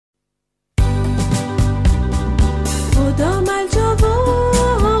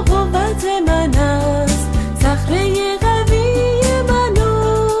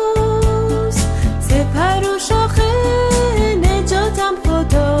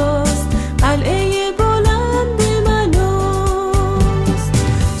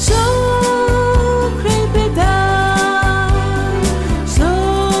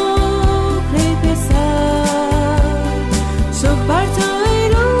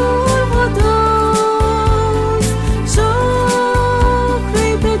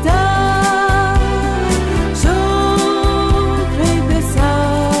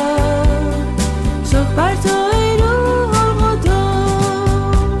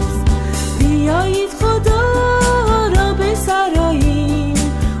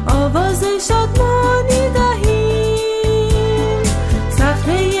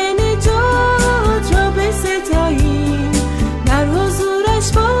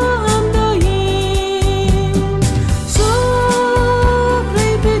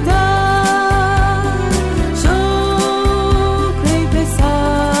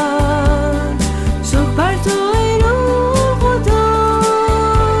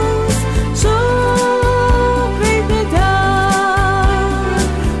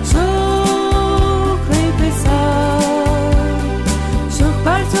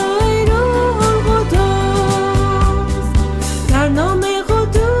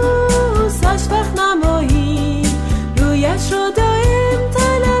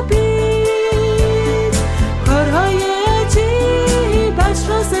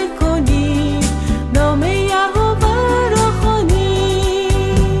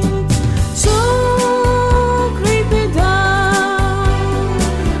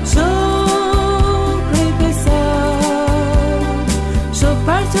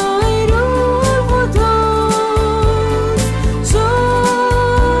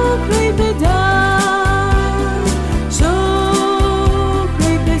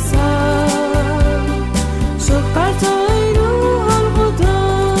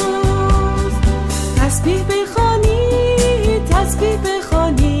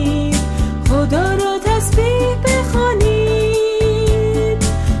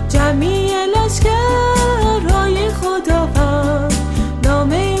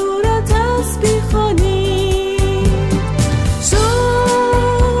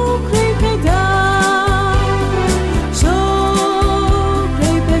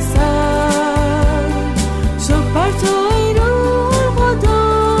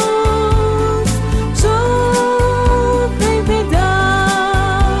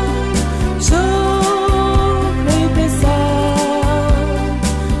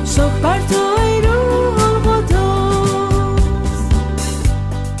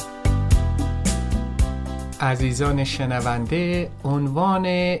عزیزان شنونده، عنوان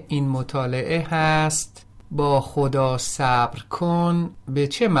این مطالعه هست با خدا صبر کن به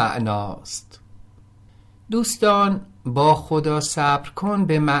چه معناست؟ دوستان، با خدا صبر کن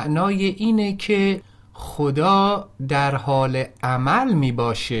به معنای اینه که خدا در حال عمل می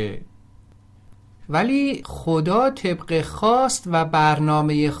باشه، ولی خدا طبق خواست و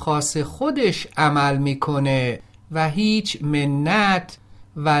برنامه خاص خودش عمل میکنه و هیچ منت،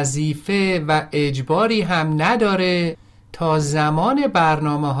 وظیفه و اجباری هم نداره تا زمان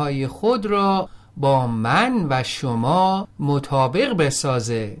برنامه‌های خود را با من و شما مطابق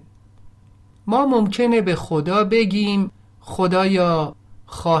بسازه. ما ممکنه به خدا بگیم خدایا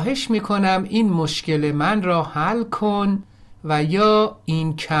خواهش میکنم این مشکل من را حل کن و یا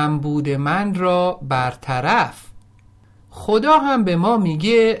این کمبود من را برطرف. خدا هم به ما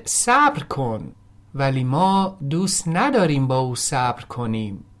میگه صبر کن، ولی ما دوست نداریم با او صبر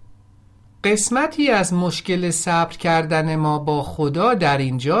کنیم. قسمتی از مشکل صبر کردن ما با خدا در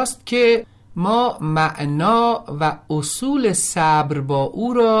اینجاست که ما معنا و اصول صبر با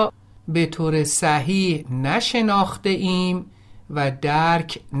او را به طور صحیح نشناخته ایم و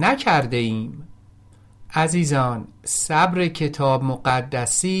درک نکرده ایم. عزیزان، صبر کتاب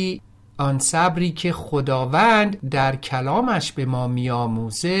مقدسی، آن صبری که خداوند در کلامش به ما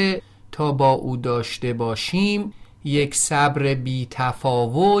میآموزه تا با او داشته باشیم، یک صبر بی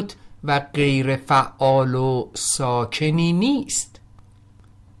تفاوت و غیر فعال و ساکنی نیست.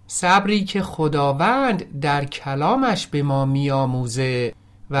 صبری که خداوند در کلامش به ما میآموزه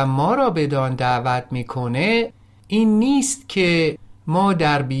و ما را بدان دعوت میکنه این نیست که ما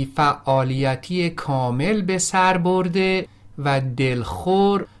در بی‌فعالیتی کامل به سر برده و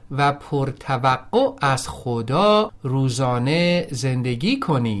دلخور و پرتوقع از خدا روزانه زندگی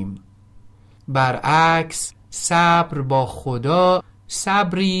کنیم. برعکس، صبر با خدا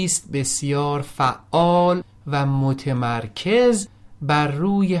صبری است بسیار فعال و متمرکز بر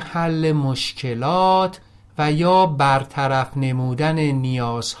روی حل مشکلات و یا برطرف نمودن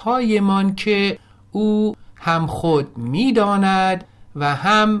نیازهایمان که او هم خود می‌داند و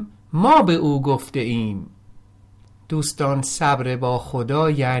هم ما به او گفته ایم. دوستان، صبر با خدا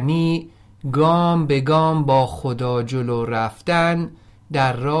یعنی گام به گام با خدا جلو رفتن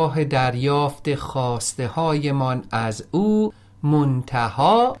در راه دریافت خواسته هایمان از او،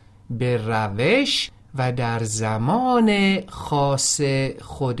 منتها به روش و در زمان خاص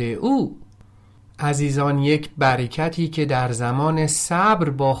خود او. عزیزان، یک برکتی که در زمان صبر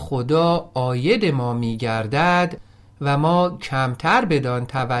با خدا عاید ما می گردد و ما کمتر بدان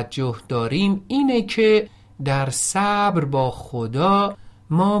توجه داریم اینه که در صبر با خدا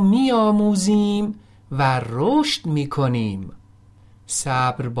ما می آموزیم و رشد می کنیم.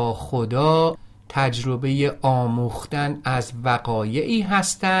 صبر با خدا تجربه آموختن از وقایعی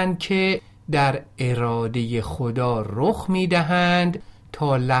هستند که در اراده خدا رخ می دهند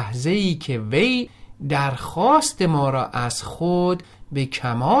تا لحظه‌ای که وی درخواست ما را از خود به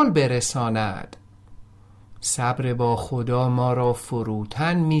کمال برساند. صبر با خدا ما را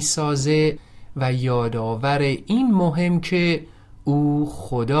فروتن می سازه و یادآور این مهم که او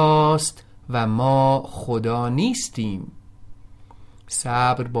خداست و ما خدا نیستیم.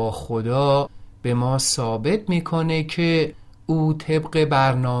 صبر با خدا به ما ثابت میکنه که او طبق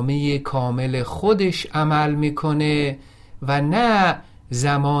برنامه کامل خودش عمل میکنه و نه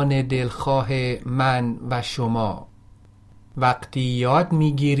زمان دلخواه من و شما. وقتی یاد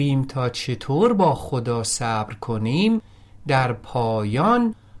میگیریم تا چطور با خدا صبر کنیم، در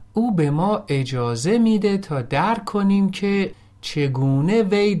پایان او به ما اجازه میده تا درک کنیم که چگونه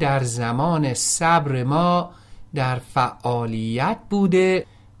وی در زمان صبر ما در فعالیت بوده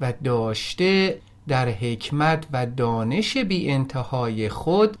و داشته در حکمت و دانش بی انتهای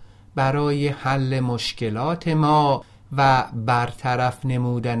خود برای حل مشکلات ما و برطرف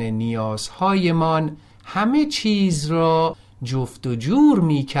نمودن نیازهایمان همه چیز را جفت و جور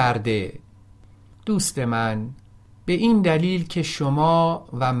می کرده. دوست من، به این دلیل که شما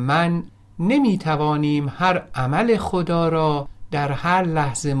و من نمی توانیم هر عمل خدا را در هر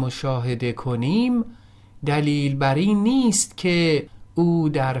لحظه مشاهده کنیم، دلیل بر این نیست که او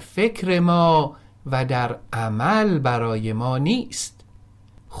در فکر ما و در عمل برای ما نیست.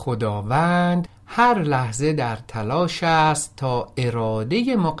 خداوند هر لحظه در تلاش است تا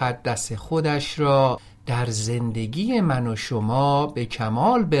اراده مقدس خودش را در زندگی من و شما به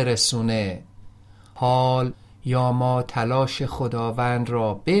کمال برسونه. حال یا ما تلاش خداوند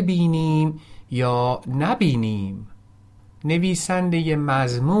را ببینیم یا نبینیم. نویسنده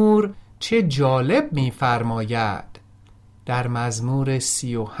مزمور چه جالب می‌فرماید. در مزمور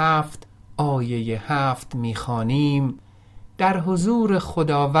 37 آیه 7 می‌خوانیم: در حضور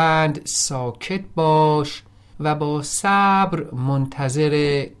خداوند ساکت باش و با صبر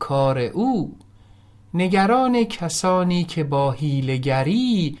منتظر کار او. نگران کسانی که با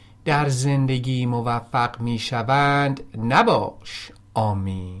حیله‌گری در زندگی موفق می شوند نباش.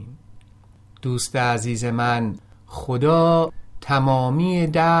 آمین. دوست عزیز من، خدا تمامی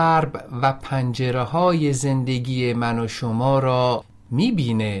درب و پنجره های زندگی من و شما را می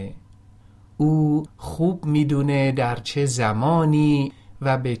بینه. او خوب می دونه در چه زمانی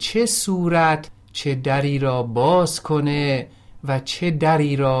و به چه صورت چه دری را باز کنه و چه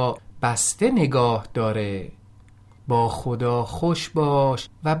دری را بسته نگاه داره. با خدا خوش باش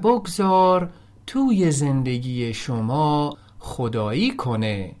و بگذار توی زندگی شما خدایی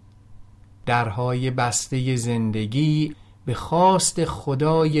کنه. درهای بسته زندگی به خواست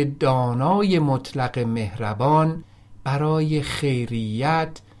خدای دانای مطلق مهربان برای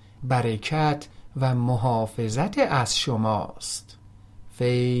خیریت، برکت و محافظت از شماست.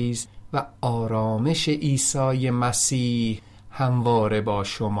 فیض و آرامش عیسی مسیح همواره با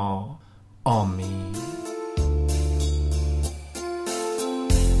شما. آمین.